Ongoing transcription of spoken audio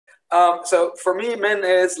So for me, Min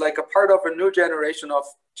is like a part of a new generation of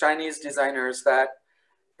Chinese designers that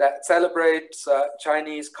celebrates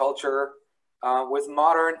Chinese culture with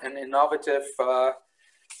modern and innovative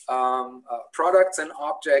products and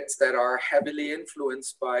objects that are heavily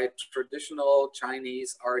influenced by traditional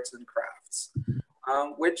Chinese arts and crafts,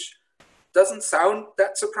 which doesn't sound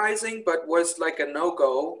that surprising, but was like a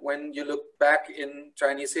no-go when you look back in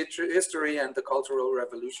Chinese history and the Cultural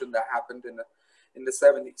Revolution that happened in the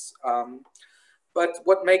 70s. But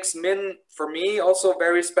what makes Min, for me, also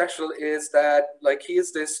very special is that like he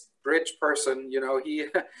is this bridge person, you know,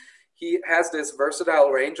 he has this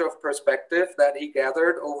versatile range of perspective that he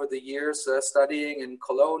gathered over the years studying in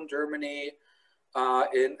Cologne, Germany,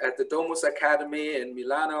 at the Domus Academy in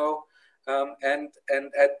Milano, and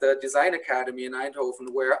at the Design Academy in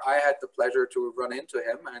Eindhoven, where I had the pleasure to run into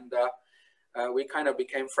him. And we kind of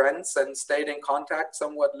became friends and stayed in contact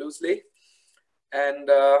somewhat loosely. And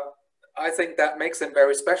I think that makes him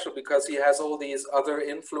very special because he has all these other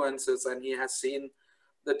influences and he has seen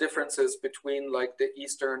the differences between like the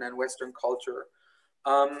Eastern and Western culture.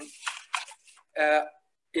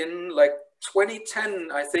 In like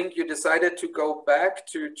 2010, I think you decided to go back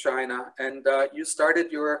to China and you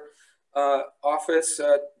started your office,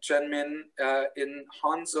 Chen Min, in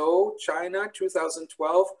Hangzhou, China,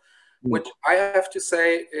 2012, which I have to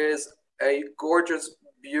say is a gorgeous,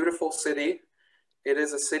 beautiful city. It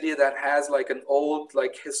is a city that has like an old,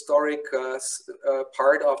 like historic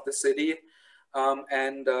part of the city.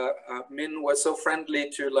 And Min was so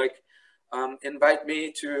friendly to like invite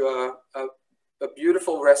me to a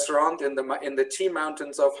beautiful restaurant in the tea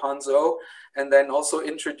mountains of Hangzhou, and then also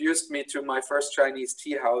introduced me to my first Chinese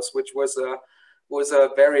tea house, which was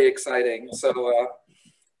very exciting. So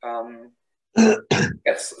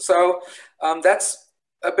yes, so that's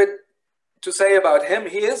a bit to say about him.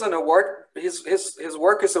 He is an award. His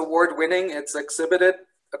work is award winning. It's exhibited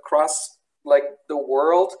across like the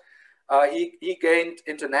world. He gained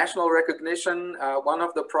international recognition. One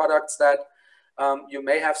of the products that you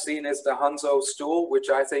may have seen is the Hangzhou stool, which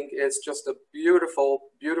I think is just a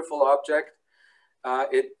beautiful, beautiful object.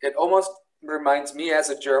 It almost reminds me as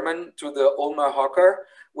a German to the Ulmer Hocker,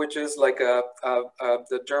 which is like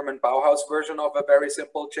the German Bauhaus version of a very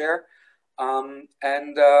simple chair.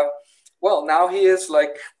 Well, now he's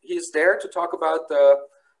there to talk about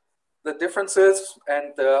the differences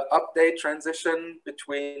and the update transition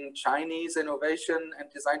between Chinese innovation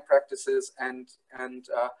and design practices and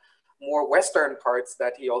more Western parts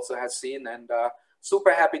that he also has seen. And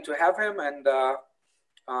super happy to have him. And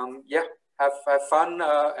yeah, have fun.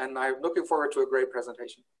 And I'm looking forward to a great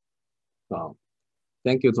presentation. Wow.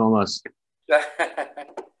 Thank you, Thomas.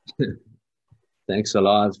 Thanks a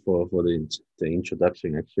lot for the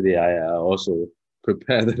introduction. Actually, I also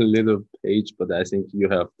prepared a little page, but I think you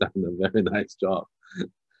have done a very nice job.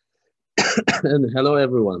 And hello,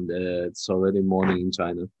 everyone. It's already morning in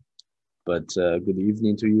China, but good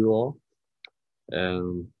evening to you all.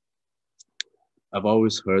 I've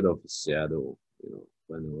always heard of Seattle. You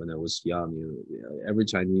know, when I was young, every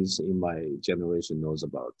Chinese in my generation knows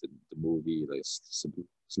about the movie like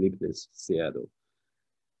Sleepless Seattle,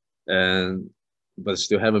 but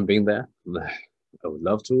still haven't been there. I would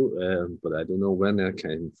love to, but I don't know when I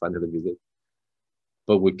can finally visit.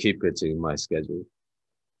 But we keep it in my schedule.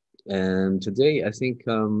 And today, I think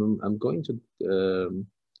I'm going to,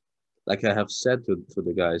 like I have said to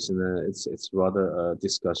the guys, and it's rather a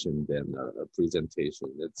discussion than a presentation.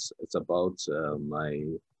 It's about my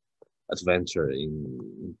adventure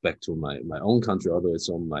back to my own country, although it's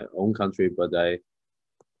on my own country, but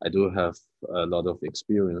I do have a lot of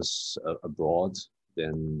experience abroad.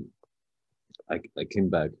 Then I came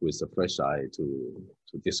back with a fresh eye to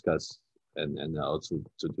discuss and also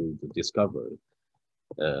to discover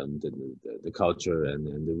the culture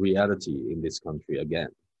and the reality in this country again.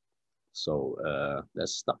 So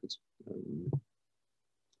let's start.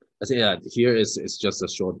 I think here is just a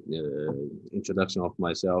short introduction of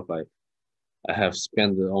myself. I have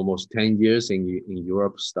spent almost 10 years in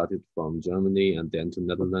Europe, started from Germany and then to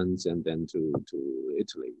Netherlands and then to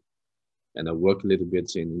Italy. And I worked a little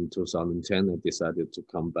bit in 2010. I decided to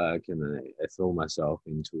come back and I throw myself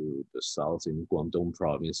into the south in Guangdong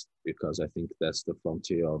province because I think that's the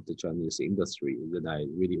frontier of the Chinese industry. That I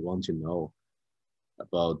really want to know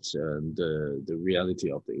about the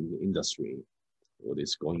reality of the industry, what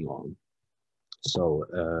is going on. So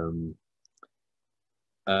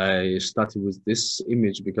I started with this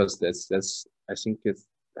image because that's I think it's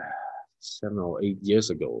 7 or 8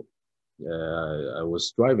 years ago. I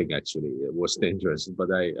was driving actually. It was dangerous,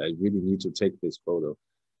 but I really need to take this photo.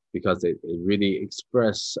 because it really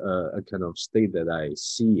express a kind of state that I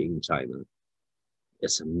see in China.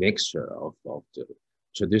 It's a mixture of the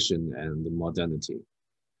tradition and the modernity.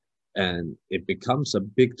 And it becomes a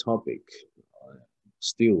big topic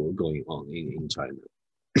still going on in China.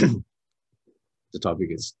 The topic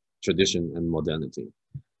is tradition and modernity.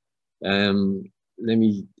 Let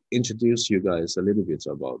me introduce you guys a little bit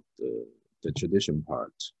about the tradition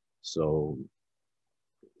part. So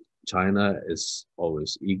China is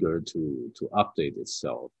always eager to update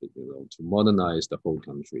itself, to modernize the whole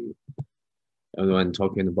country. And when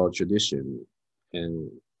talking about tradition, and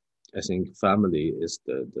I think family is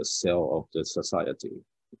the cell of the society.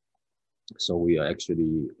 So we are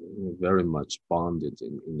actually very much bonded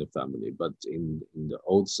in the family. But in the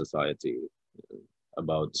old society,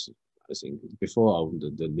 about, I think, before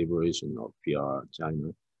the liberation of PR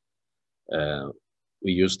China,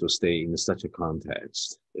 we used to stay in such a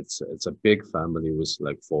context. It's a big family with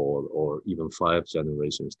like 4 or even 5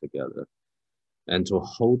 generations together, and to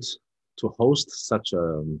host such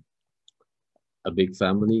a big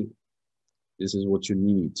family, this is what you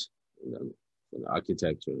need. For the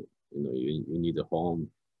architecture, you need a home,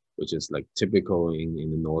 which is like typical in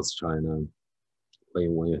the North China,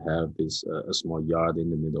 when you have this a small yard in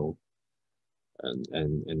the middle,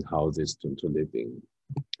 and houses to live in.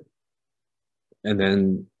 And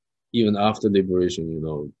then even after liberation,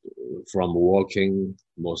 from walking,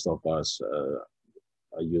 most of us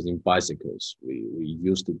are using bicycles. We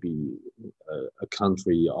used to be a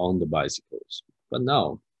country on the bicycles, but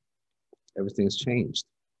now everything's changed.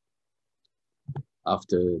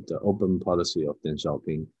 After the open policy of Deng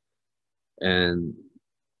Xiaoping, and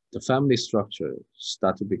the family structure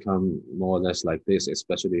start to become more or less like this,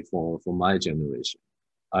 especially for my generation.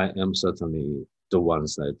 I am certainly the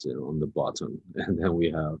ones that on the bottom, and then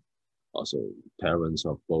we have also parents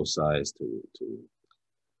of both sides to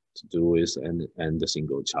do with, and the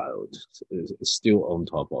single child is still on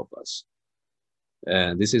top of us,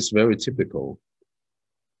 and this is very typical.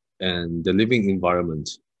 And the living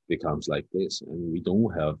environment becomes like this, and we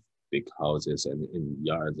don't have big houses and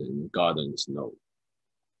yards and gardens. No,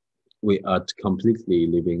 we are completely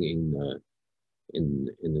living in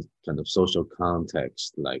a kind of social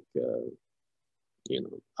context, like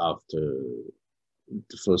after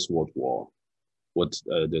the First World War, what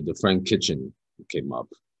the Frank Kitchen came up,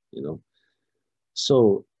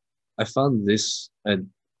 So I found this, and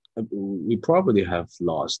we probably have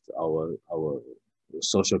lost our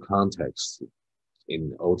social context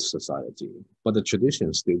in old society, but the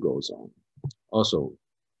tradition still goes on. Also,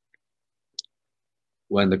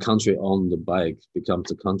 when the country on the bike becomes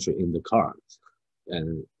the country in the car,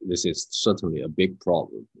 and this is certainly a big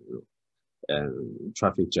problem. And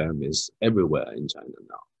traffic jam is everywhere in China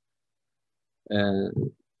now.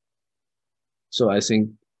 And so I think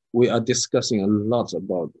we are discussing a lot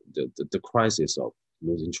about the crisis of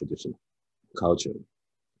losing traditional culture.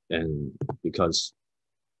 And because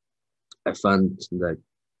I found that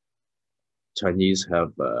Chinese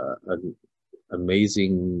have an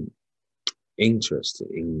amazing interest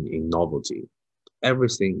in novelty.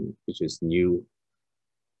 Everything which is new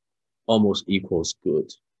almost equals good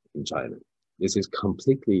in China. This is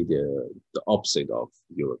completely the opposite of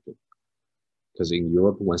Europe. Because in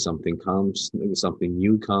Europe, when something comes, something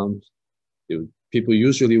new comes, people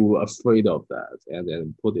usually were afraid of that and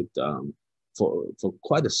then put it down for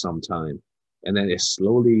quite some time. And then it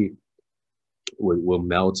slowly will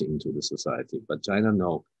melt into the society. But China,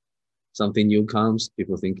 no. Something new comes,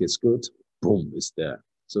 people think it's good, boom, it's there.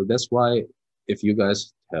 So that's why if you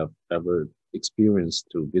guys have ever experienced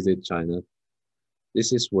to visit China,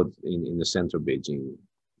 this is what in the center of Beijing,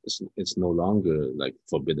 it's no longer like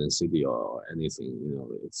forbidden city or anything.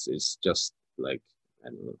 It's just like I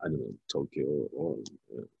don't know Tokyo or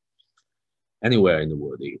anywhere in the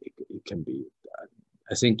world it can be.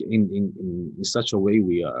 I think in such a way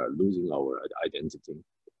we are losing our identity.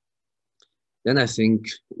 Then I think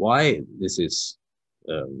why this is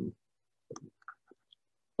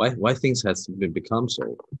why things has become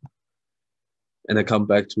so. And I come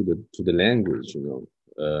back to the language,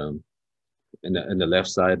 and the left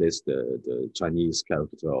side is the Chinese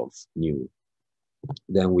character of new.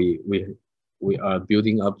 Then we are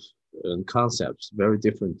building up concepts very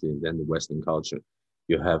differently than the Western culture.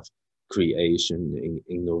 You have creation,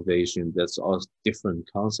 innovation. That's all different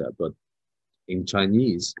concept. But in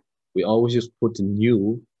Chinese, we always just put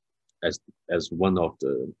new as one of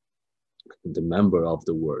the member of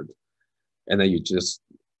the word, and then you just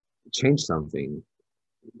change something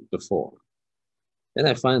before. And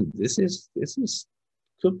I find this is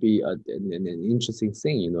could be an interesting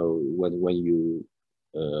thing, when you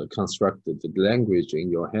constructed the language in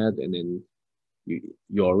your head, and then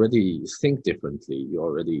you already think differently. You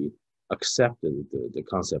already accepted the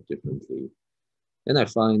concept differently. And I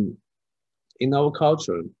find in our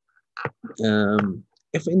culture,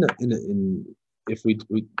 if if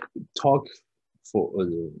we talk for a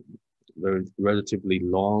very relatively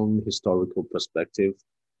long historical perspective,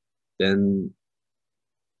 then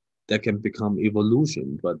that can become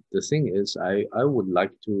evolution. But the thing is, I would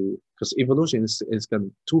like to, because evolution is kind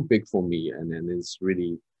of too big for me, and then it's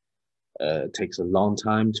really takes a long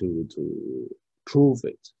time to prove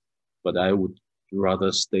it. But I would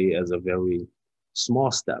rather stay as a very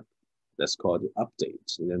small step. That's called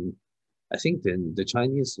updates. And then I think then the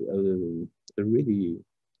Chinese are really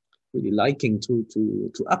liking to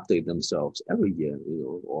update themselves every year,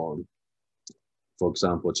 or for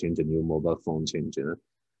example, change a new mobile phone, change a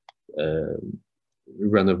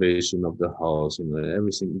renovation of the house,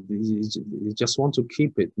 everything. You just want to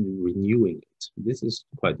keep it renewing it. This is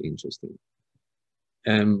quite interesting.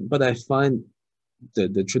 But I find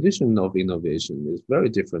the tradition of innovation is very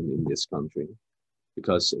different in this country,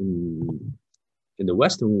 because in the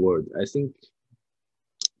Western world, I think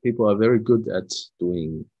people are very good at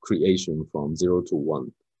doing creation from 0 to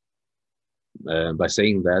 1. By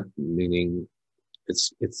saying that, meaning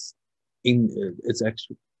it's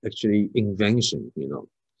actually invention.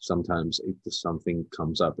 Sometimes if something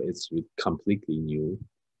comes up, it's completely new,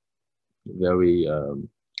 very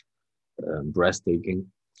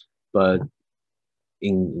breathtaking. But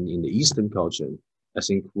in the Eastern culture, I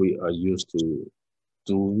think we are used to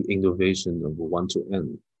do innovation of 1 to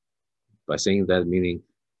n. By saying that, meaning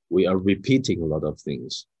we are repeating a lot of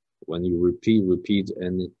things. When you repeat,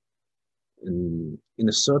 and in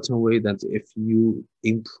a certain way, that if you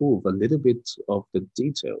improve a little bit of the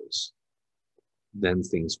details, then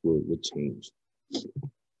things will change.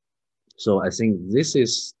 So I think this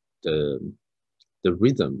is the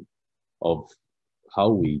rhythm of how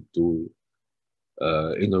we do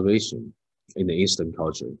innovation in the Eastern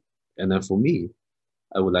culture. And then for me,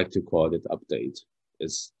 I would like to call it update.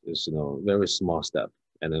 It's very small step,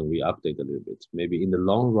 and then we update a little bit. Maybe in the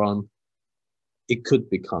long run, it could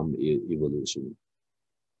become evolution.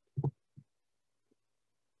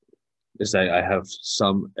 Yes, I have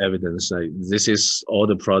some evidence. This is all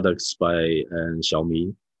the products by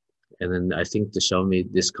Xiaomi, and then I think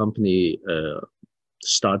this company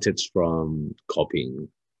started from copying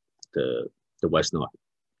the Western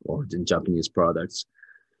or the Japanese products.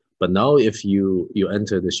 But now, if you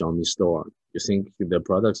enter the Xiaomi store, you think the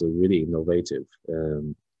products are really innovative.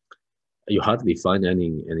 You hardly find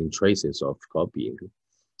any traces of copying,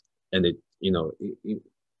 and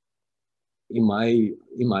in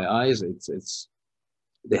my eyes, it's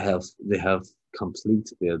they have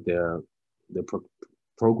complete their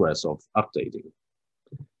progress of updating,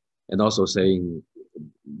 and also saying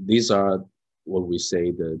these are what we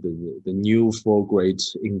say the new 4 great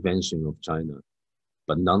invention of China,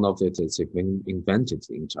 but none of it is invented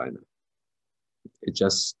in China. It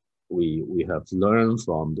just we have learned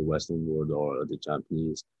from the Western world or the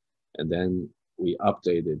Japanese, and then we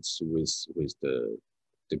update it with the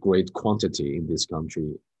great quantity in this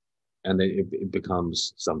country, and then it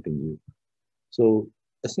becomes something new. So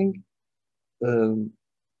I think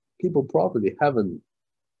people probably haven't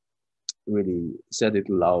really said it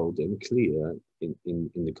loud and clear in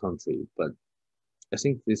the country, but I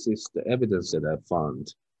think this is the evidence that I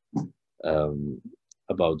found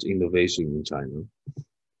about innovation in China.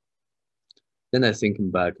 Then I think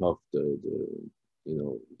back of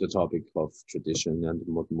the topic of tradition and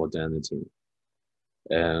modernity.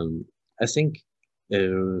 I think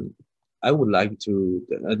I would like to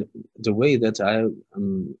the way that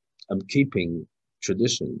I'm keeping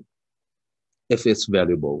tradition, if it's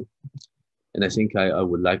valuable, and I think I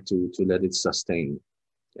would like to let it sustain.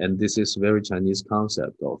 And this is very Chinese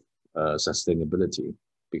concept of sustainability,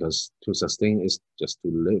 because to sustain is just to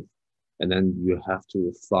live, and then you have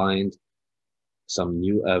to find some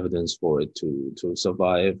new evidence for it to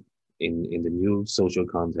survive in the new social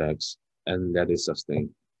context, and let it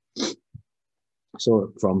sustain.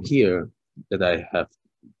 So from here, that I have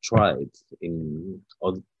tried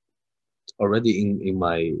already in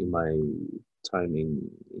my time in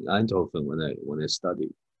Eindhoven when I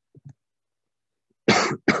studied.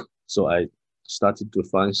 So I started to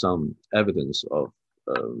find some evidence of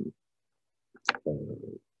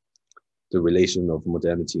the relation of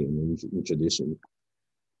modernity and tradition.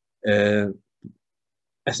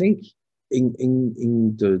 I think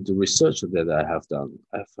in the research that I have done,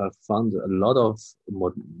 I've found a lot of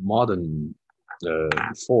modern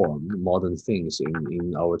modern things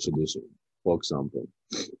in our tradition. For example,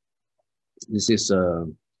 This is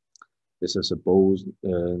a bowl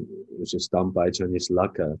which is done by Chinese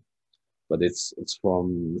lacquer, but it's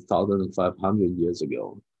from 1,500 years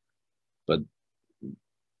ago. But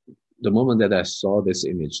the moment that I saw this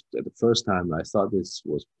image, the first time I thought this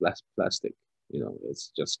was plastic. You know,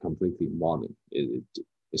 it's just completely modern. It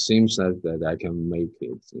seems that I can make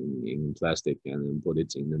it in plastic and then put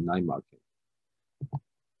it in the night market.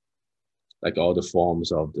 Like all the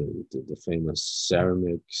forms of the famous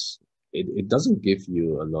ceramics, it doesn't give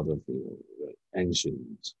you a lot of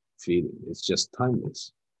ancient feeling. It's just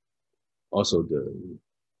timeless. Also the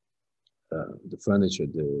furniture,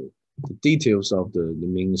 the details of the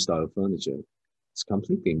Ming style furniture, it's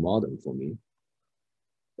completely modern for me.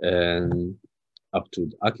 And up to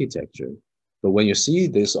the architecture. But when you see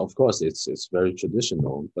this, of course, it's very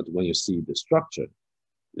traditional. But when you see the structure,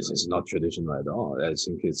 this is not traditional at all. I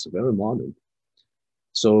think it's very modern.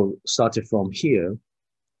 So started from here,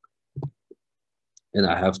 and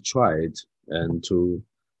I have tried and to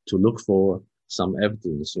look for some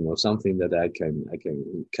evidence, something that I can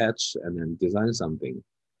catch and then design something.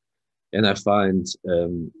 And I find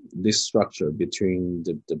this structure between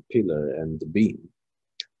the pillar and the beam,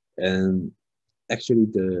 and actually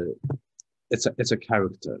it's a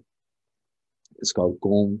character. It's called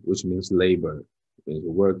gong, which means labor, means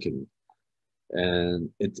working, and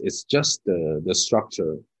it's just the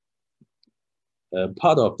structure,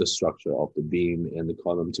 part of the structure of the beam and the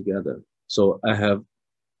column together. So I have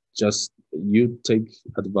just you take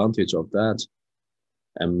advantage of that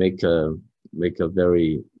and make a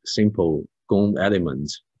very simple gong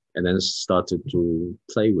element, and then started to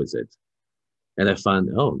play with it. And I found,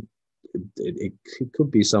 it could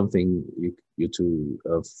be something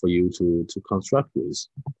for you to construct with.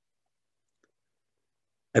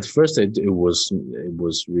 At first, it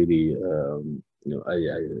was really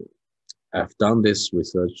I've done this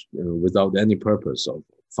research without any purpose of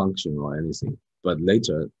function or anything, but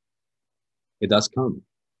later it does come.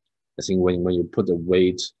 I think when you put the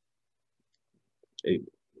weight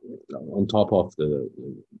on top of the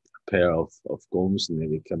pair of gongs, and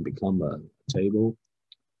then it can become a table,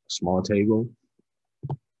 a small table.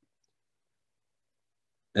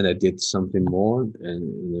 And I did something more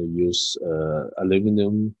and use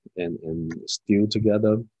aluminum and steel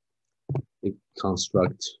together. It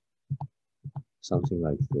construct something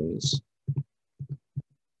like this.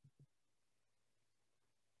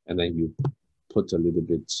 And then you put a little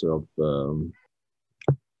bit of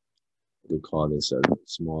we call this a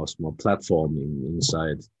small platform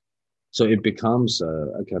inside, so it becomes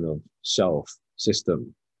a kind of shelf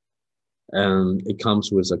system, and it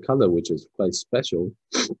comes with a color which is quite special,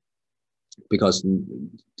 because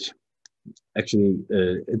actually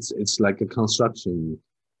it's like a construction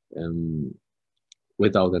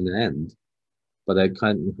without an end. But I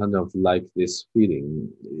kind of like this feeling.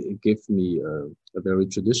 It gives me a very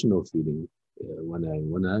traditional feeling when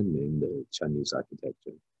I'm in the Chinese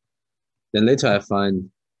architecture. Then later I find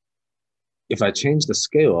if I change the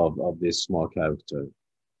scale of this small character,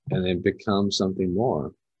 and it becomes something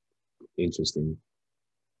more interesting,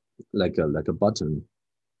 like a button.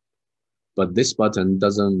 But this button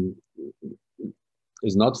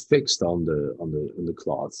is not fixed on the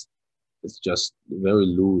cloth. It's just very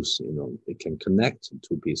loose, it can connect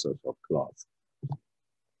two pieces of cloth.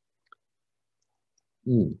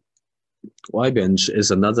 Y-bench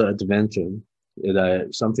is another adventure.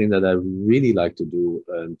 Something that I really like to do,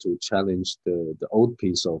 to challenge the old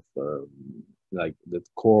piece of like the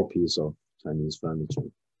core piece of Chinese furniture,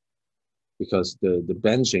 because the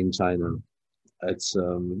bench in China, it's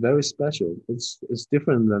very special. It's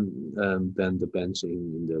different than the bench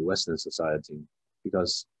in the Western society,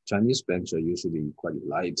 because Chinese bench are usually quite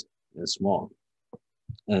light and small,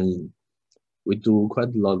 and we do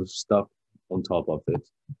quite a lot of stuff on top of it.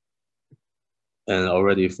 And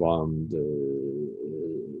already from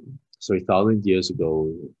the 3,000 years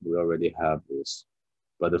ago, we already have this.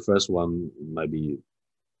 But the first one might be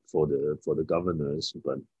for the governors,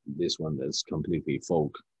 but this one is completely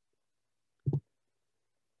folk.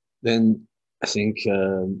 Then I think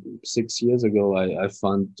 6 years ago, I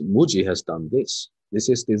found Muji has done this. This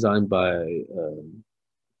is designed by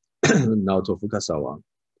Naoto Fukasawa.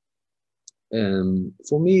 And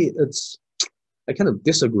for me, I kind of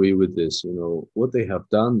disagree with this. What they have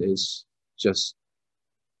done is just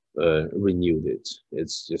renewed it.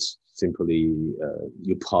 It's just simply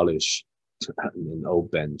you polish an old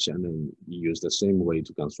bench and then you use the same way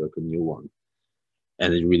to construct a new one,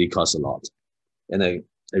 and it really costs a lot. And I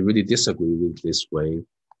really disagree with this way.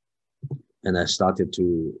 And I started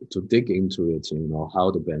to dig into it, how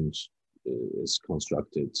the bench is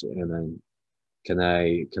constructed, and then can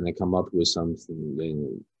I come up with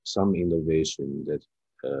something, some innovation that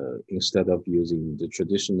instead of using the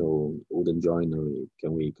traditional wooden joinery,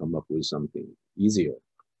 can we come up with something easier?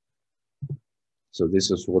 So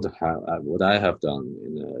this is what I have done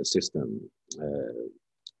in a system.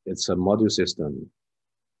 It's a module system.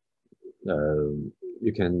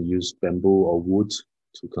 You can use bamboo or wood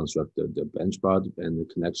to construct the bench part, and the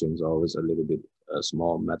connection is always a little bit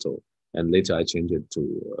small metal. And later I changed it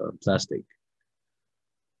to plastic.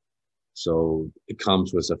 So it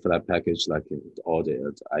comes with a flat package like in all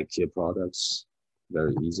the IKEA products,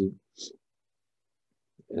 very easy.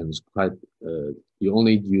 And it's quite, you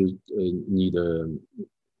only need a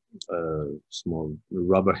small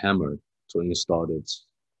rubber hammer to install it.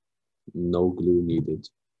 No glue needed.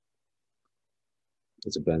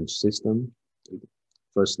 It's a bench system.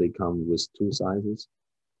 First, they come with 2 sizes.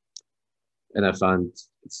 And I find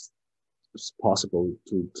it's possible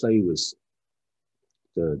to play with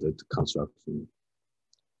the construction.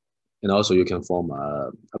 And also you can form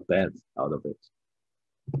a bed out of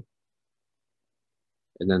it.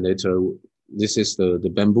 And then later, this is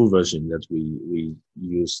the bamboo version that we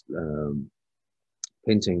used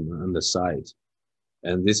painting on the side.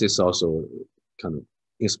 And this is also kind of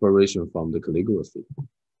inspiration from the calligraphy.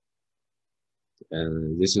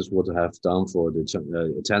 And this is what I have done for the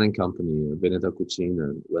Italian company, Veneta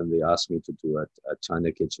Cucina, when they asked me to do a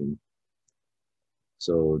China kitchen.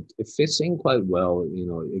 So it fits in quite well, you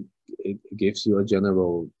know, it gives you a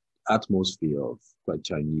general atmosphere of quite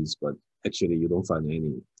Chinese, but actually you don't find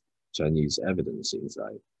any Chinese evidence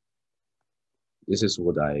inside. This is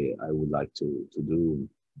what I would like to do.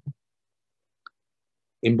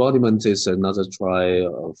 Embodiment is another try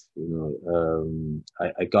of, you know,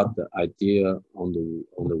 I got the idea on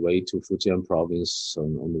the way to Fujian province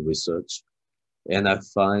on the research, and I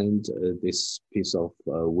find this piece of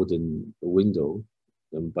wooden window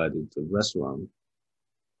by the restaurant.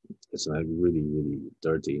 It's like really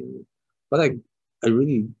dirty, but I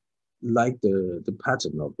really like the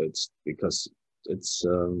pattern of it because it's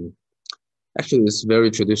actually it's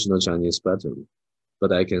very traditional Chinese pattern.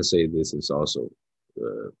 But I can say this is also,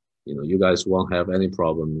 you know, you guys won't have any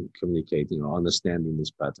problem communicating or understanding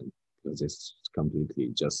this pattern because it's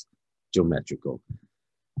completely just geometrical.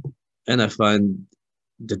 And I find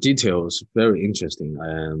the details very interesting.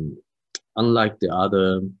 Unlike the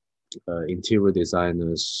other interior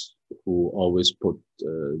designers who always put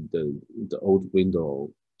the old window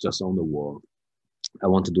just on the wall, I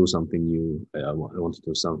want to do something new. I want to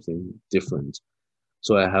do something different.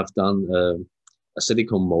 So I have done a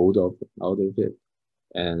silicone mold out of it,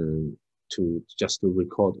 and to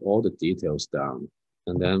record all the details down,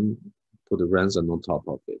 and then put the resin on top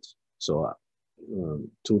of it. So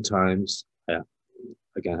 2 times I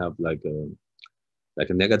can have like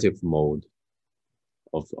a negative mode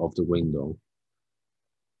of the window.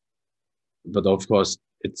 But of course,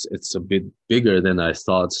 it's a bit bigger than I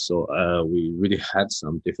thought. So we really had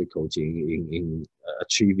some difficulty in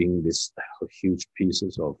achieving this huge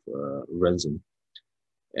pieces of resin,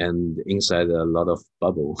 and inside a lot of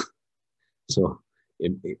bubble. So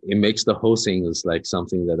it makes the whole thing is like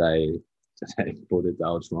something that I put it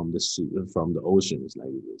out from the sea, from the oceans,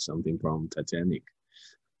 like something from Titanic.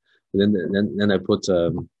 Then I put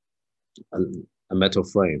a metal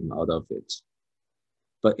frame out of it.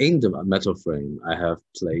 But in the metal frame, I have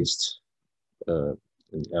placed an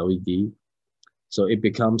LED, so it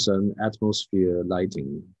becomes an atmosphere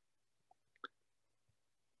lighting.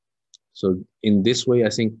 So in this way, I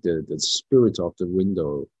think the spirit of the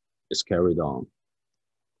window is carried on,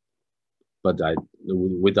 but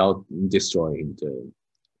without destroying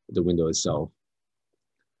the window itself.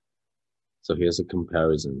 So here's a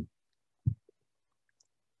comparison.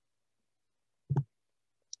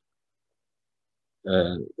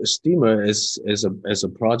 Steamer is a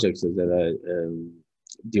project that I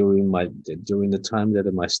during the time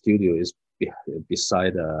that my studio is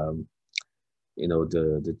beside you know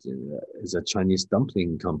is a Chinese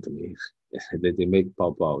dumpling company. they make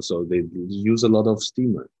pao pao, so they use a lot of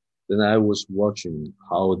steamer. Then I was watching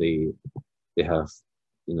how they have,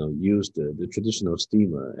 you know, used the traditional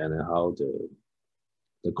steamer, and how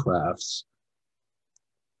the crafts,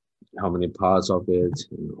 how many parts of it,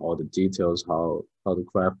 and all the details, how the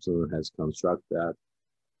craftsman has constructed that.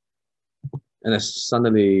 And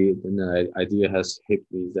suddenly the idea has hit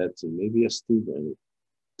me that maybe a steamer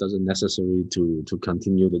doesn't necessarily to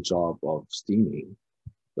continue the job of steaming,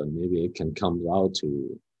 but maybe it can come out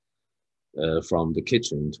to from the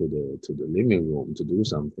kitchen to the living room to do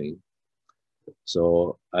something.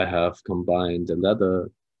 So I have combined the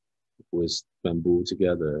leather with bamboo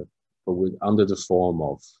together, but under the form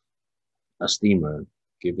of a steamer,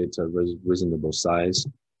 give it a reasonable size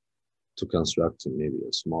to construct maybe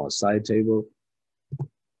a small side table,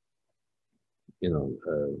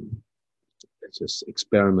 just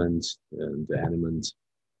experiment the element,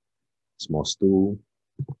 small stool,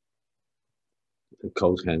 a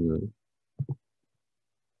coat hanger,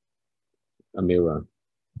 a mirror,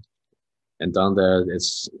 and down there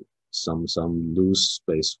it's some loose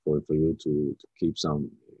space for you to keep some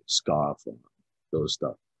scarf or those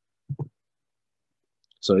stuff.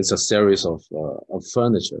 So it's a series of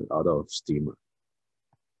furniture out of steamer.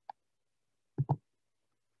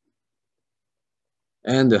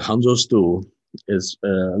 And the Hangzhou stool is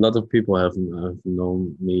a lot of people have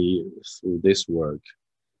known me through this work,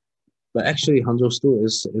 but actually Hangzhou stool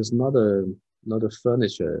is not a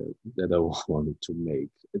furniture that I wanted to make.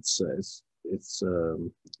 It's a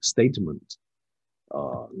statement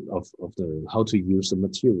of the how to use the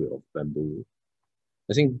material of bamboo.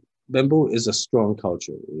 I think bamboo is a strong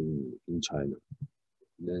culture in China.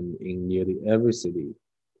 Then in nearly every city,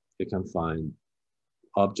 you can find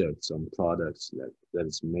objects and products that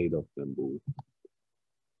is made of bamboo.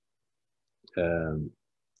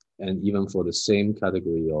 And even for the same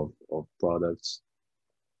category of products,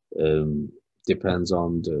 depends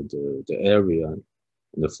on the area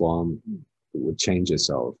and the form, it would change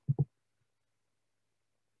itself.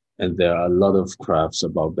 And there are a lot of crafts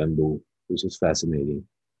about bamboo, which is fascinating.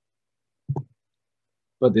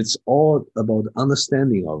 But it's all about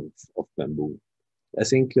understanding of bamboo. I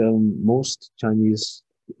think most Chinese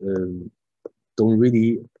don't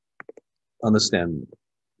really understand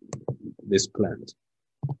this plant.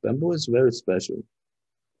 Bamboo is very special.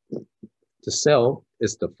 The cell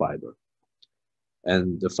is the fiber,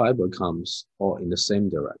 and the fiber comes all in the same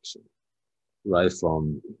direction, right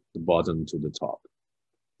from the bottom to the top.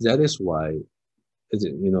 That is why,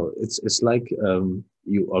 it's like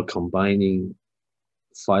you are combining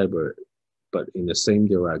fiber, but in the same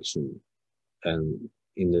direction and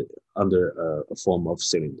under a form of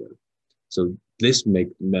cylinder. So this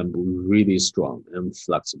makes bamboo really strong and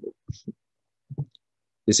flexible.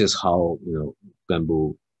 This is how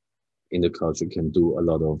bamboo in the culture can do a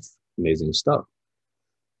lot of amazing stuff.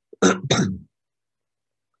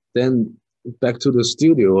 Then back to the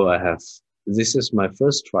studio, this is my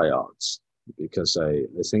first tryouts because I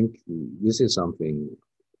think this is something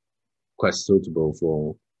quite suitable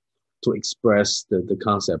to express the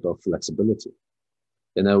concept of flexibility.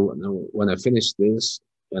 And when I finish this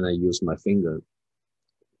and I use my finger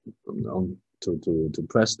to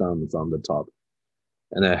press down from the top,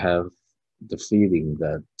 and I have the feeling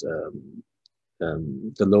that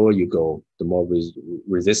the lower you go, the more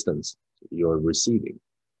resistance you're receiving.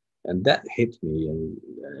 And that hit me, and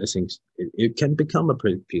I think it can become a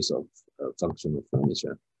pretty piece of functional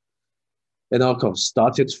furniture. And of course,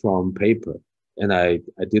 started from paper, and I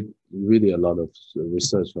did really a lot of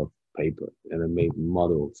research of paper, and I made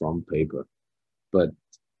model from paper, but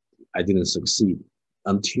I didn't succeed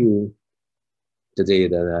until the day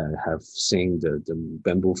that I have seen the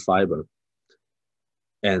bamboo fiber,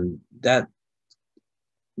 and that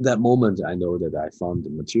moment I know that I found the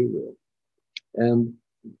material. And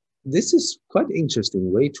this is quite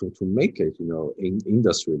interesting way to make it,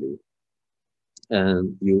 industrially.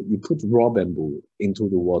 And you put raw bamboo into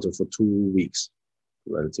the water for 2 weeks,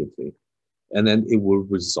 relatively, and then it will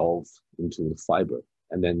resolve into the fiber.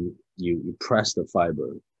 And then you press the fiber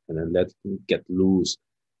and then let it get loose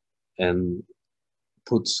and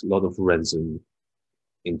put a lot of resin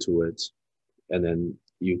into it. And then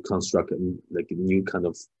you construct a new kind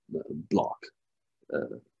of block.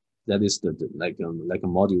 That is like a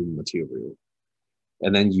module material.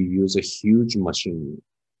 And then you use a huge machine,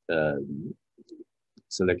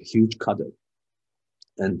 so like a huge cutter,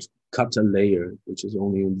 and cut a layer which is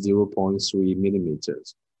only 0.3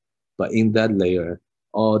 millimeters. But in that layer,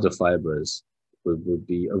 all the fibers would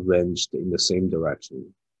be arranged in the same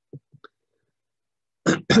direction.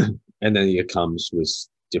 And then it comes with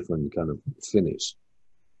different kind of finish.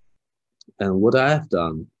 And what I have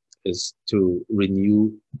done is to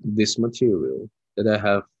renew this material that I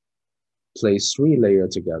have placed 3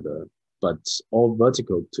 layers together, but all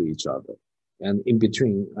vertical to each other. And in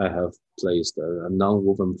between, I have placed a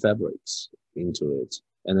non-woven fabrics into it,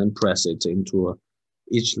 and then press it into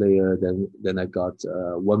each layer. Then I got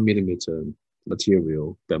 1 millimeter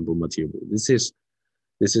material, bamboo material. This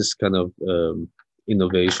is kind of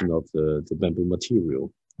innovation of the bamboo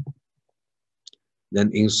material. Then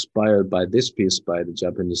inspired by this piece by the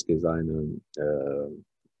Japanese designer,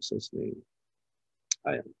 what's his name?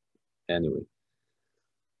 Anyway,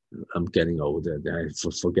 I'm getting older. I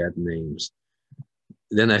forget names.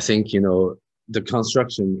 Then I think, the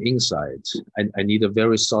construction inside, I need a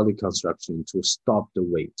very solid construction to stop the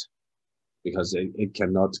weight, because it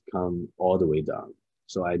cannot come all the way down.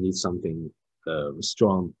 So I need something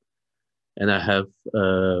strong. And I have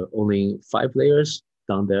only 5 layers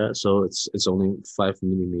down there, so it's only 5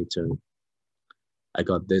 millimeter. I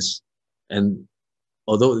got this, and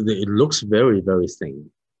although it looks very, very thin,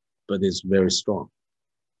 but it's very strong.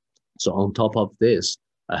 So on top of this,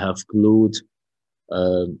 I have glued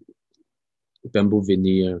bamboo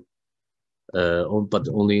veneer, but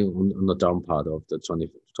only on the down part of the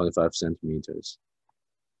 25 centimeters.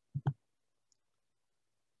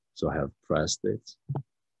 So I have pressed it.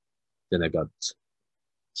 Then I got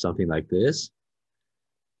something like this.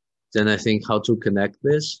 Then I think how to connect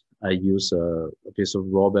this. I use a piece of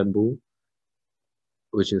raw bamboo,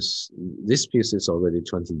 which is, this piece is already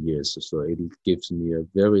 20 years, so it gives me a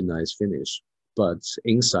very nice finish. But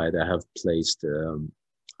inside I have placed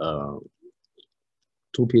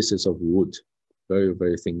 2 pieces of wood, very,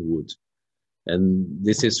 very thin wood. And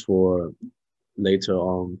this is for later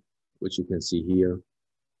on, which you can see here.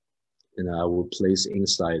 And I will place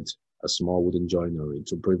inside a small wooden joinery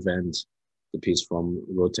to prevent the piece from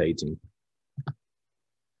rotating.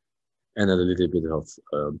 And a little bit of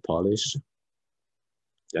polish.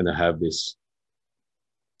 And I have this.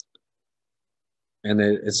 And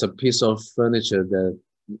it's a piece of furniture that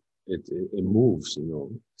it moves, you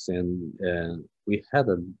know. And we had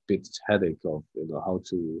a bit headache of, you know, how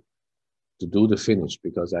to do the finish,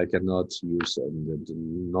 because I cannot use the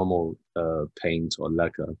normal paint or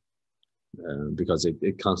lacquer because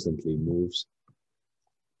it constantly moves.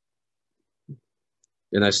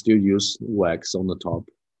 And I still use wax on the top.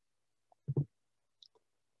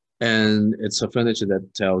 And it's a furniture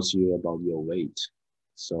that tells you about your weight.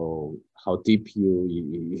 So how deep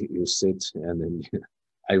you sit, and then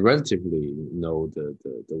I relatively know the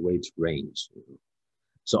weight range.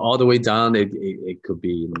 So all the way down, it could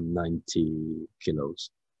be 90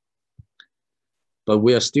 kilos. But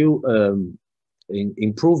we are still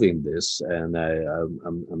improving this, and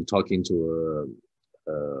I'm talking to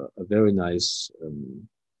a very nice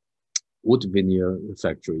wood veneer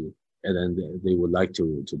factory, and then they would like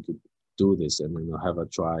to do this and, you know, have a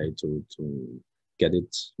try to get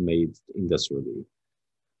it made industrially.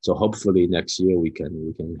 So hopefully next year we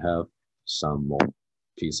can have some more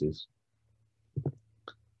pieces.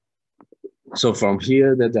 So from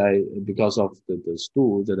here, because of the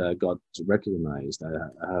stool that I got recognized, I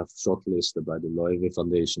have shortlisted by the Louvre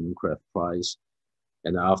Foundation Craft Prize.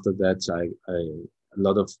 And after that, a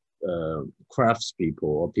lot of crafts people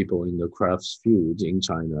or people in the crafts field in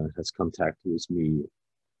China has contacted with me.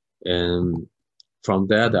 And from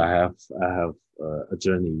that, I have a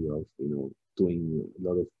journey of, you know, doing a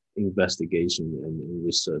lot of investigation and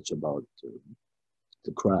research about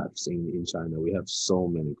the crafts in China. We have so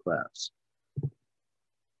many crafts.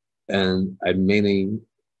 And I mainly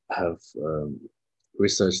have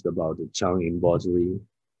researched about the Chang embroidery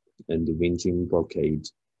and the Beijing brocade,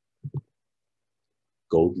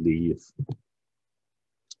 gold leaf,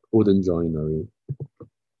 wooden joinery,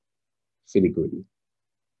 filigree,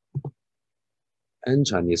 and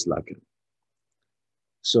Chinese lacquer.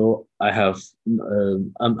 So I have,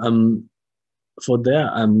 for that,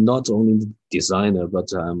 I'm not only the designer,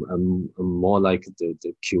 but I'm more like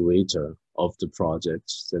the curator of the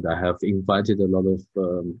project. That I have invited a lot of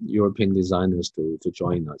European designers to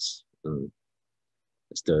join us.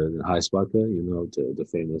 It's the Heisbacher, you know, the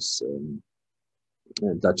famous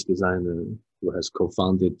Dutch designer who has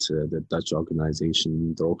co-founded the Dutch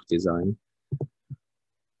organization Domus Design,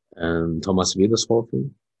 and Thomas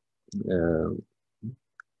Wiedershofen.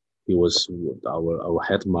 He was our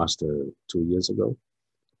headmaster 2 years ago,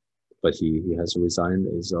 but he has resigned.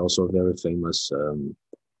 He's also a very famous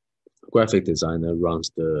graphic designer,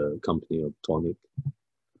 runs the company of Tonic.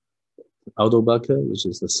 Aldo Bacher, which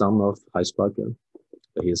is the son of Heisbacher,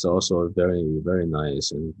 but he's also a very, very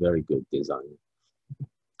nice and very good designer.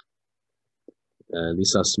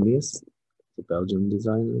 Lisa Smith, the Belgian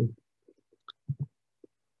designer.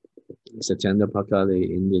 Satyendra Pakar, the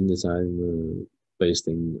Indian designer based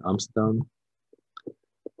in Amsterdam.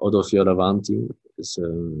 Odo Fioravanti is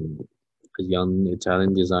a young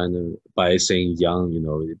Italian designer. By saying young, you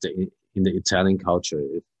know, in the Italian culture,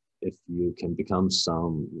 if you can become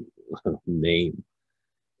some name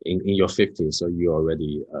in your 50s, so you're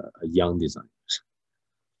already a young designer.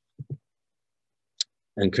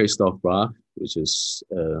 And Christoph Brach, which is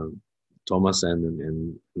Thomas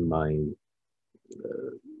and my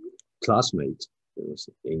classmate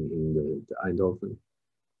in the Eindhoven.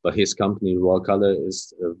 But his company, Raw Color,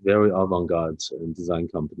 is a very avant-garde design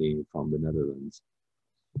company from the Netherlands.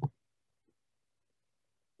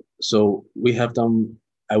 So we have done,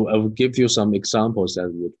 I will give you some examples that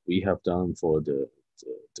what we have done for the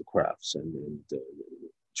crafts and the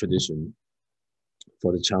tradition.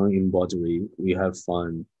 For the Chang embroidery, we have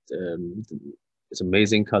found it's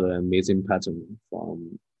amazing color, amazing pattern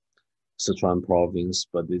from Sichuan province,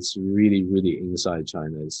 but it's really, really inside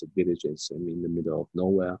China. It's a village, it's in the middle of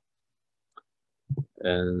nowhere.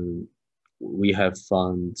 And we have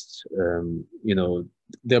found, you know,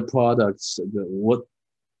 their products, what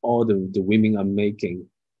all the women are making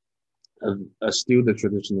are still the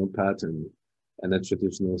traditional pattern and the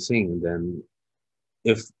traditional thing. Then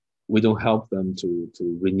if we don't help them to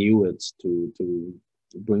renew it, to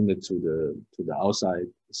bring it to the outside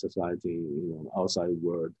society, you know, outside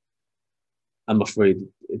world, I'm afraid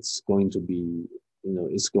it's going to be, you know,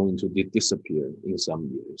 it's going to disappear in some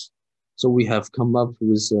years. So we have come up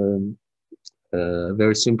with a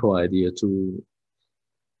very simple idea to,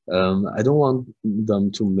 I don't want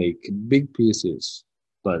them to make big pieces,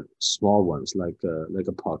 but small ones like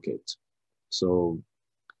a pocket. So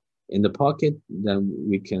in the pocket, then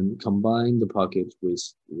we can combine the pocket with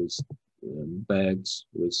bags,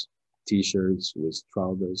 with t-shirts, with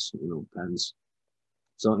trousers, you know, pants.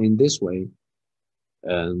 So in this way,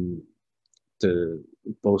 the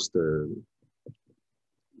both the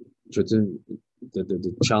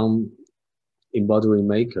Chang embroidery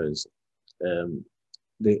makers,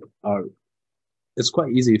 they are, it's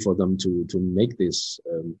quite easy for them to make these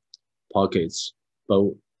pockets, but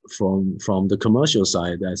from the commercial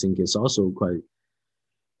side, I think it's also quite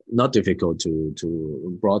not difficult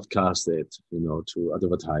to broadcast it, you know, to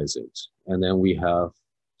advertise it. And then we have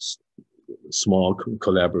small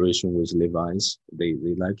collaboration with Levi's. They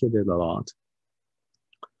like it a lot.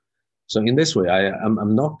 So in this way,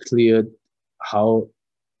 I'm not clear how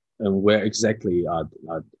and where exactly are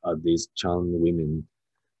these Chang women,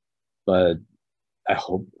 but I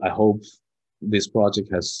hope this project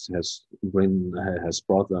has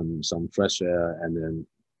brought them some fresh air, and then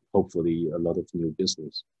hopefully a lot of new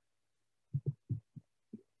business.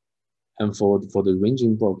 And for the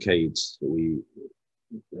ranging brocades, we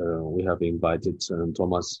have invited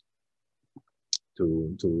Thomas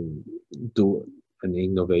to do an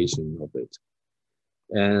innovation of it.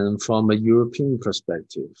 And from a European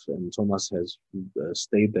perspective, and Thomas has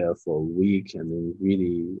stayed there for a week and then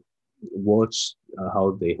really watched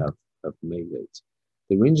how they have made it.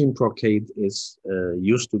 The ranging brocade is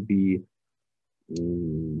used to be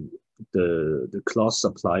the cloth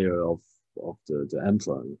supplier of the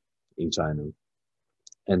emperor in China,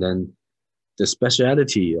 and then the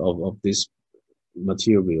speciality of this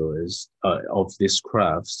material is of this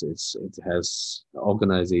crafts. It has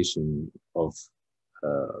organization of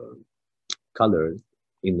color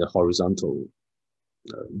in the horizontal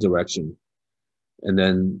direction, and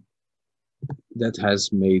then that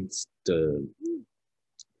has made the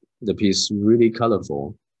piece really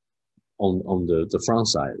colorful on the front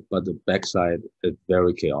side, but the back side is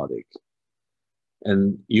very chaotic.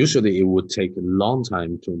 And usually it would take a long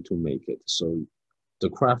time to make it. So the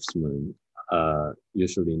craftsmen are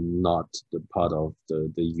usually not the part of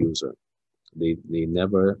the user. They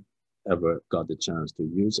never ever got the chance to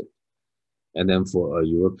use it. And then for a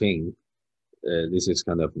European, this is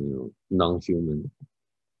kind of, you know, non-human,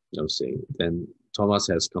 I would say. Then Thomas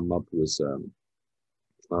has come up with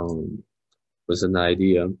an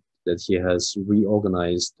idea that he has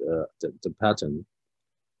reorganized the pattern.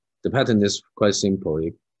 The pattern is quite simple.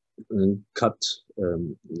 He cut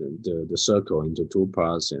the circle into two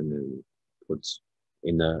parts and then put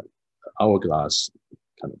in a hourglass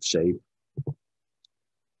kind of shape.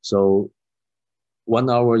 So 1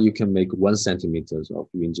 hour you can make 1 centimeter of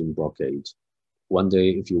Yunjin brocade. One day,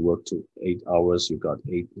 if you work to 8 hours, you got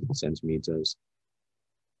 8 centimeters.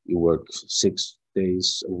 You work 6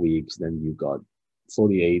 days a week, then you got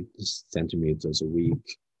 48 centimeters a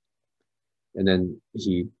week. And then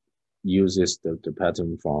he uses the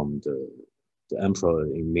pattern from the emperor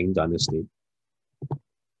in Ming Dynasty.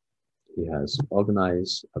 He has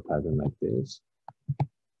organized a pattern like this,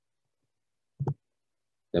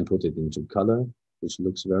 then put it into color, which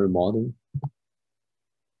looks very modern.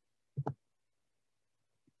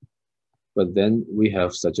 But then we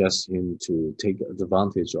have suggested him to take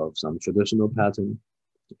advantage of some traditional pattern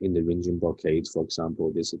in the Rinjin brocade. For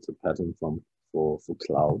example, this is the pattern for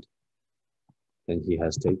cloud. And he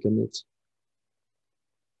has taken it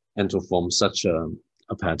and to form such a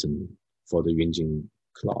pattern for the Rinjin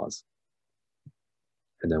cloth.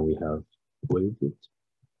 And then we have waved it.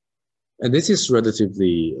 And this is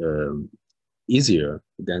relatively easier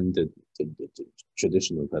than the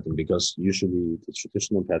traditional pattern, because usually the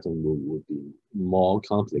traditional pattern would be more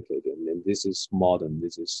complicated and this is modern.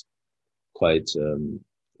 This is quite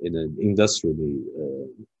in an industrially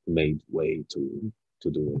made way to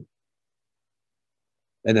do it.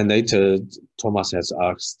 And then later, Thomas has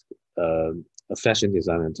asked a fashion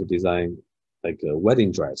designer to design like a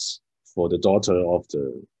wedding dress for the daughter of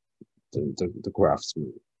the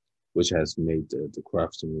craftsman, which has made the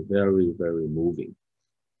craftsman very, very moving.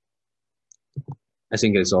 I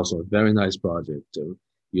think it's also a very nice project to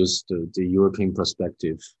use the European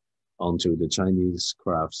perspective onto the Chinese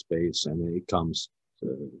craft space, and it comes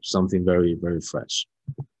something very, very fresh.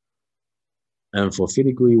 And for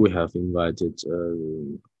filigree, we have invited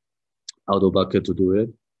Aldo Bakker to do it.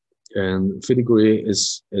 And filigree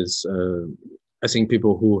is I think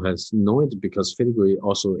people who has know it because filigree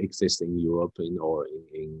also exists in Europe or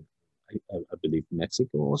in I believe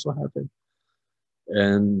Mexico also have it.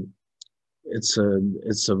 And it's a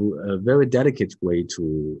very delicate way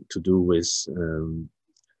to do with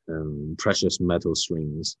precious metal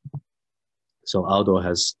strings. So Aldo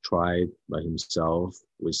has tried by himself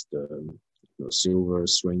with the silver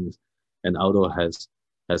strings, and Aldo has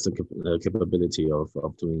the capability of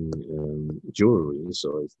doing jewelry.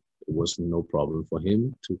 So it was no problem for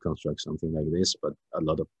him to construct something like this, but a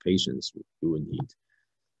lot of patience you would need.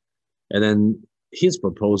 And then his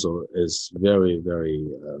proposal is very, very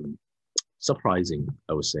surprising,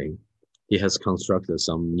 I would say. He has constructed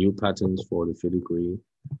some new patterns for the filigree,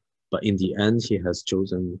 but in the end, he has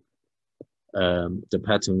chosen the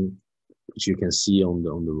pattern which you can see on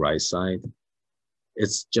the right side.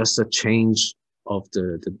 It's just a change of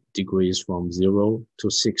the degrees from 0 to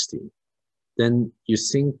 60. Then you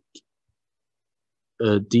think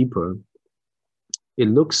deeper, it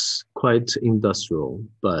looks quite industrial,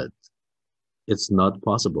 but it's not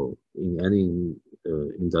possible in any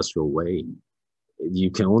industrial way.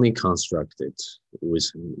 You can only construct it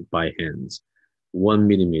by hands, 1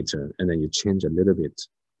 millimeter, and then you change a little bit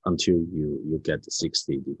until you get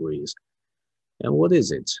 60 degrees. And what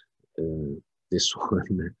is it? This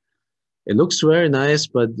one. It looks very nice,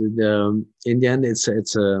 but in the end, it's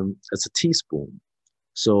a teaspoon.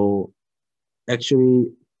 So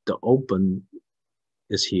actually, the open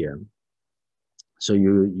is here. So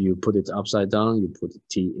you put it upside down. You put the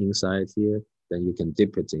tea inside here. Then you can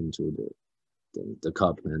dip it into the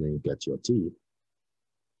cup, and then you get your tea.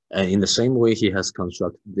 And in the same way, he has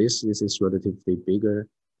constructed this. This is relatively bigger,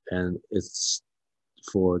 and it's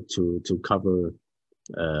to cover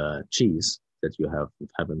cheese that you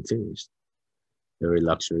haven't finished. Very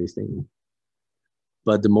luxury thing.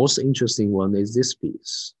 But the most interesting one is this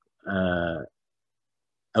piece. I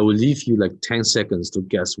will leave you like 10 seconds to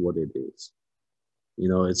guess what it is. You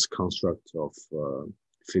know, it's construct of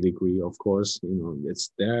filigree, of course. You know,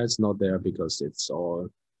 it's there, it's not there because it's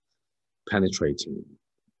all penetrating.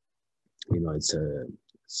 You know, it's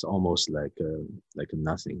almost like a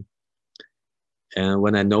nothing. And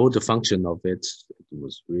when I know the function of it, it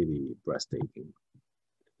was really breathtaking.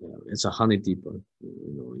 It's a honey dipper.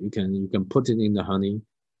 You know, you can put it in the honey,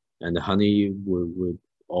 and the honey would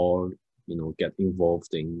all get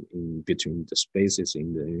involved in between the spaces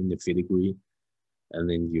in the filigree, and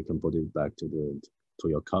then you can put it back to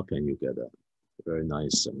your cup, and you get a very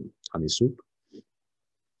nice honey soup.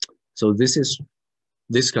 So this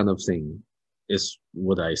kind of thing is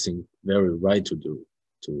what I think very right to do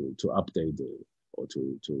to update or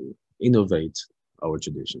to innovate our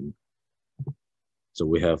tradition. So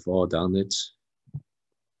we have all done it.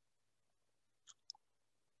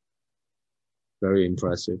 Very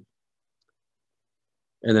impressive.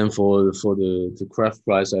 And then for the craft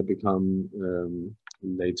prize, I become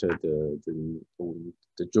later the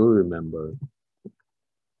jury member.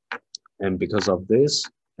 And because of this,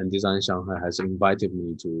 and Design Shanghai has invited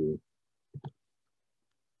me to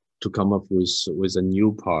come up with a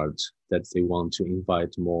new part that they want to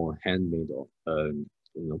invite more handmade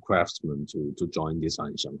craftsmen to join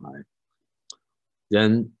Design Shanghai.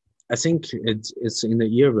 Then I think it's in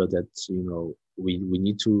the era that we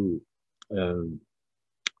need to kind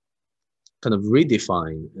of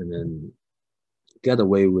redefine and then get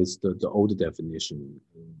away with the old definition,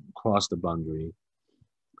 cross the boundary.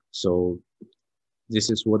 So this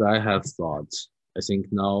is what I have thought. I think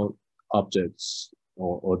now objects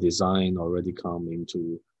or design already come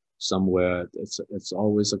into somewhere. It's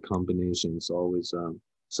always a combination. It's always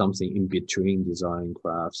something in between design,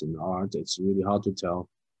 crafts, and art. It's really hard to tell.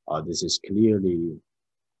 This is clearly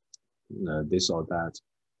this or that.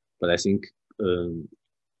 But I think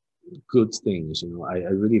good things. I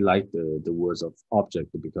really like the words of object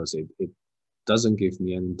because it doesn't give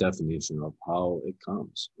me any definition of how it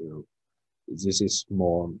comes. This is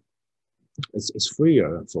more. It's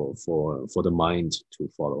freer for the mind to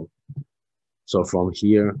follow. So from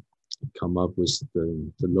here, come up with the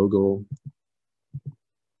logo.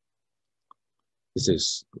 This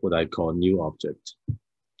is what I call new object.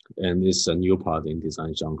 And it's a new part in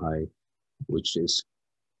Design Shanghai, which is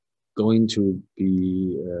going to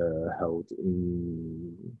be held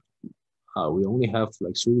in, we only have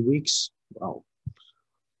like 3 weeks. Wow.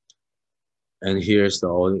 And here's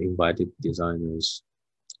all invited designers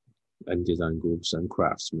and design groups and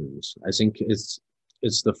craftsmen. I think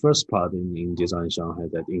it's the first part in Design Shanghai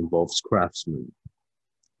that involves craftsmen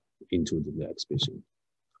into the exhibition.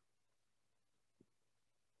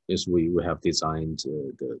 Yes, we have designed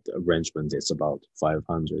the arrangement. It's about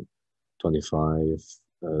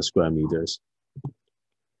 525 square meters.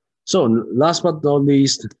 So last but not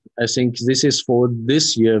least, I think this is for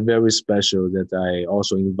this year very special that I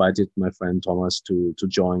also invited my friend Thomas to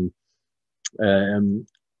join.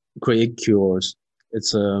 Create Cures.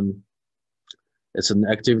 It's an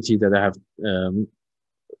activity that I have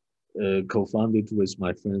co-founded with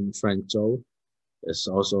my friend Frank Zhou. Is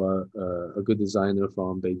also a good designer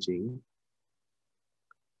from Beijing.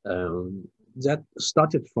 That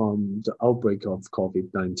started from the outbreak of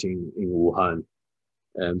COVID-19 in Wuhan,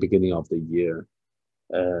 beginning of the year.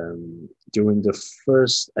 During the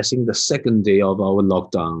first, I think the second day of our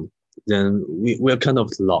lockdown, then we're kind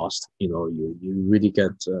of lost. You really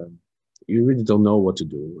get, you really don't know what to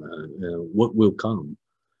do, what will come.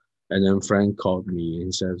 And then Frank called me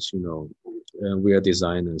and says, we are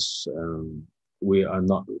designers. We are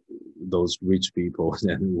not those rich people,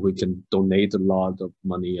 then we can donate a lot of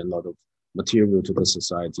money, a lot of material to the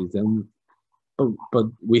society. Then, but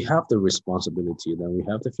we have the responsibility. Then we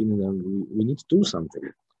have the feeling that we need to do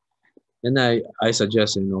something. And I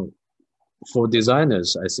suggest, for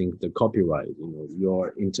designers, I think the copyright,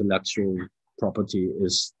 your intellectual property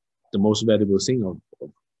is the most valuable thing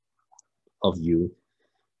of you.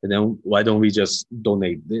 And then why don't we just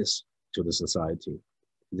donate this to the society?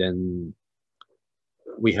 Then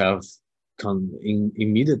we have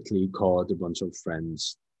immediately called a bunch of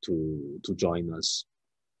friends to join us.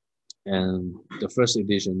 And the first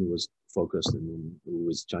edition was focused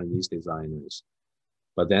with Chinese designers.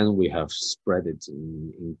 But then we have spread it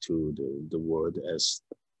into the world, as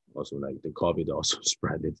also like the COVID also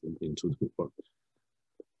spread it into the world.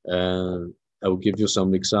 I will give you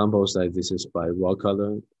some examples. Like this is by Raw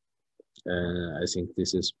Color. I think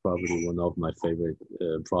this is probably one of my favorite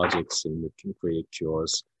projects in the Create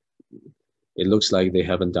Cures. It looks like they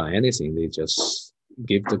haven't done anything. They just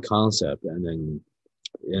give the concept and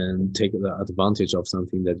take the advantage of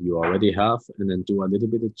something that you already have, and then do a little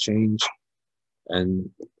bit of change,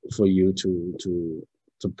 and for you to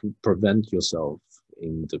prevent yourself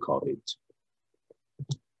in the COVID.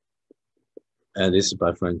 And this is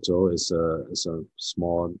by Frank Zhou. It's a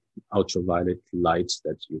small ultraviolet light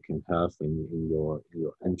that you can have in your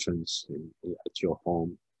entrance at your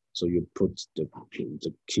home. So you put the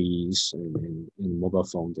keys and mobile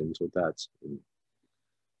phones into that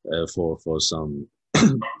for some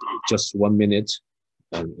just 1 minute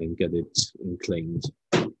and get it cleaned.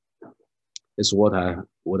 It's what I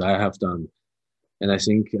have done. And I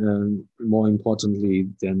think more importantly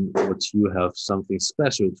than what you have something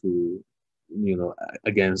special to,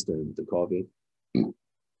 against the COVID.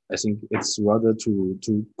 I think it's rather to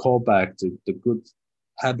call back the good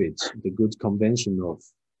habit, the good convention of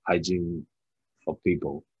hygiene of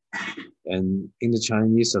people. And in the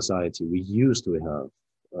Chinese society, we used to have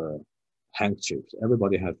handkerchiefs.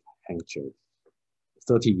 Everybody had handkerchiefs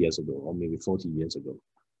 30 years ago or maybe 40 years ago.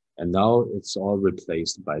 And now it's all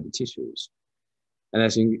replaced by the tissues. And I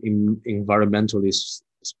think environmentally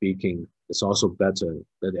speaking, it's also better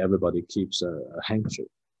that everybody keeps a handkerchief.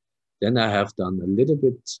 Then I have done a little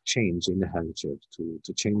bit change in the handkerchief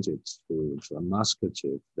to change it to a mask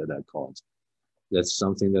kerchief that I called. That's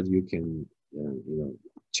something that you can,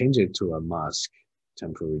 change it to a mask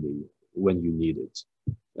temporarily when you need it.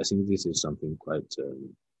 I think this is something quite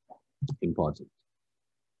important.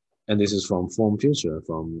 And this is from Form Future,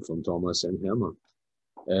 from Thomas and Herman.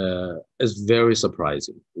 It's very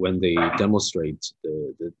surprising when they demonstrate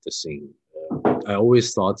the thing. I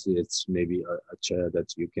always thought it's maybe a chair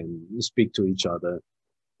that you can speak to each other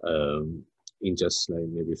in just like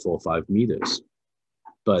maybe 4 or 5 meters.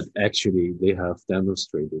 But actually they have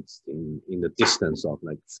demonstrated in the distance of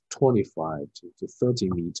like 25 to 30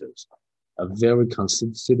 meters, a very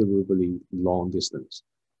considerably long distance.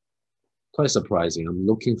 Quite surprising. I'm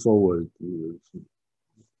looking forward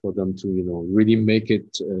for them to, really make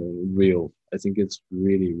it real. I think it's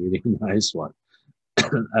really, really nice one.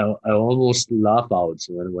 I almost laugh out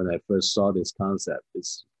when I first saw this concept.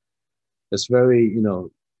 It's very,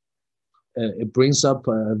 it brings up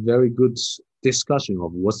a very good discussion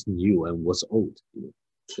of what's new and what's old. You know,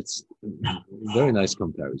 it's a very nice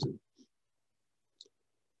comparison.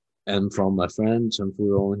 And from my friend Chen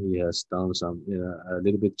Furong, he has done some a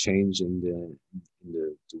little bit change in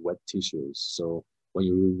the wet tissues. So when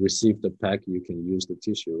you receive the pack, you can use the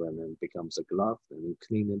tissue and then becomes a glove, and you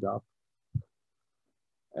clean it up,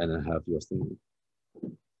 and then have your thing.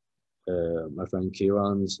 My friend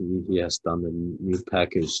Kiran, he has done a new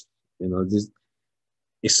package. You know, this.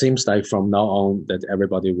 It seems like from now on that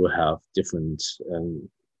everybody will have different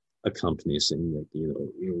companies in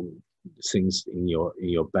the, things in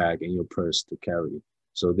your bag, in your purse to carry.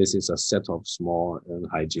 So this is a set of small and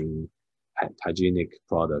hygienic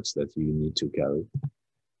products that you need to carry.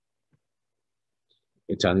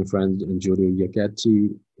 Italian friend Giulio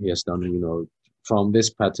Iagetti, he has done, from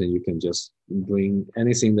this pattern you can just bring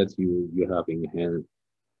anything that you have in hand.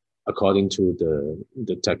 According to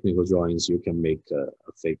the technical drawings, you can make a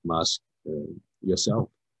fake mask yourself.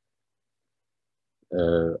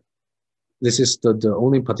 This is the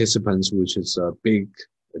only participants, which is a big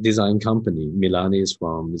design company. Milan is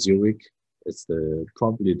from Zurich. It's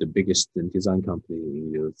probably the biggest design company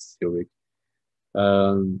in Zurich.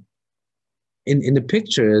 In the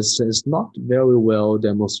picture, it's not very well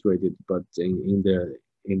demonstrated, but in the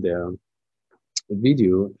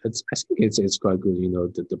video, I think it's quite good.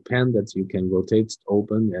 The pen that you can rotate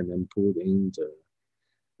open and then put in the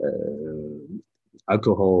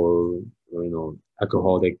alcohol,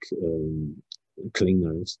 alcoholic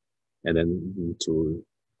cleaners, and then to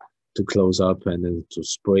close up and then to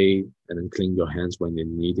spray and then clean your hands when you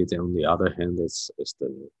need it. And on the other hand, it's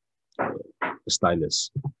the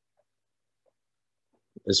stylus.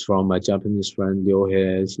 It's from my Japanese friend Liu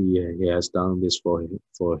He. He has done this for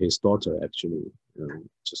his daughter, actually,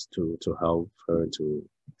 just to help her to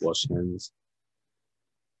wash hands.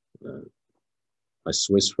 My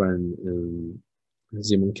Swiss friend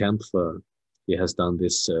Simon Kempfer, he has done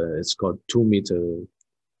this. It's called 2-meter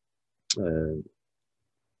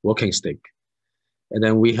walking stick. And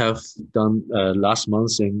then we have done last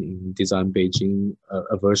month in Design Beijing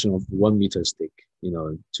a version of 1-meter stick,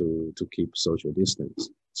 to keep social distance.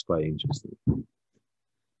 It's quite interesting.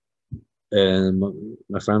 And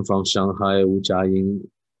my friend from Shanghai, Wu Jiaying,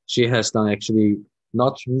 she has done actually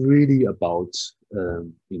not really about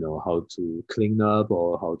how to clean up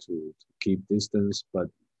or how to keep distance, but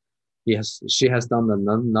she has done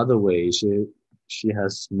another way. She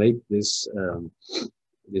has made this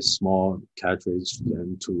this small cartridge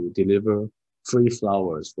and to deliver free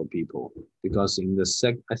flowers for people, because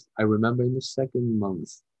I remember in the second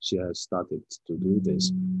month she has started to do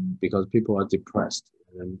this because people are depressed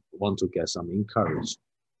and want to get some encouragement,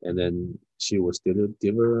 and then she was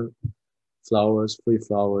deliver flowers, free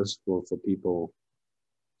flowers for people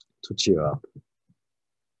to cheer up.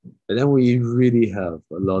 And then we really have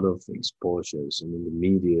a lot of exposures, and the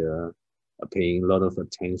media are paying a lot of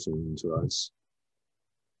attention to us.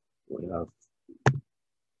 We have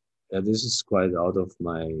this is quite out of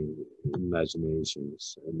my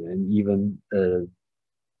imaginations, and then even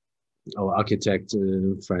our architect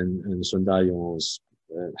friend and Sun Da-yong was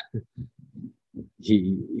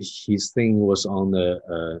his thing was on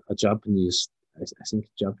a Japanese, I think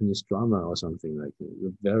Japanese drama or something like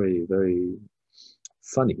that. Very, very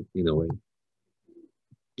funny in a way.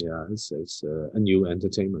 Yeah, it's a new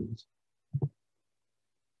entertainment.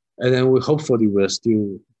 And then hopefully we'll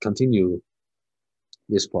still continue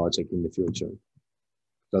this project in the future,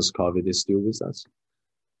 because COVID is still with us.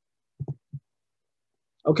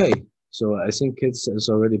 Okay, so I think it's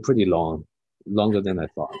already pretty long, longer than I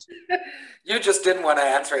thought. You just didn't want to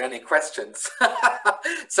answer any questions.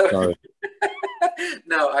 So sorry.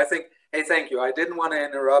 No, I think, hey, thank you. I didn't want to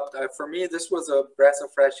interrupt. For me, this was a breath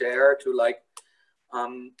of fresh air to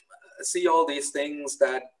see all these things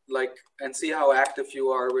and see how active you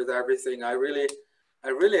are with everything. I really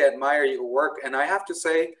admire your work. And I have to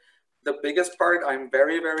say, the biggest part I'm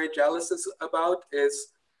very, very jealous about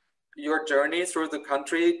is your journey through the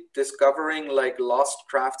country, discovering lost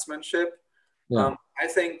craftsmanship. Yeah. I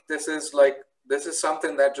think this is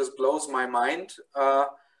something that just blows my mind.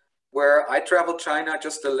 Where I traveled China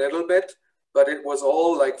just a little bit, but it was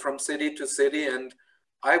all from city to city, and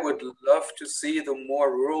I would love to see the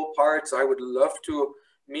more rural parts. I would love to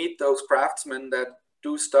meet those craftsmen that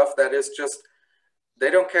do stuff that is just, they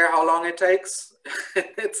don't care how long it takes. I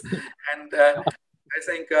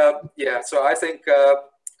think, so I think,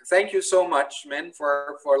 thank you so much, Min,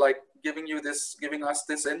 for giving us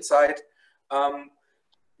this insight.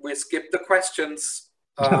 We skipped the questions.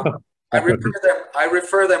 I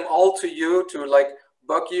refer them all to you to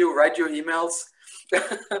bug you, write your emails.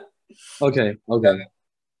 Okay.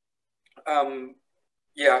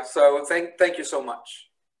 Yeah, so thank you so much.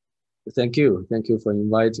 Thank you for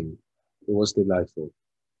inviting. It was delightful.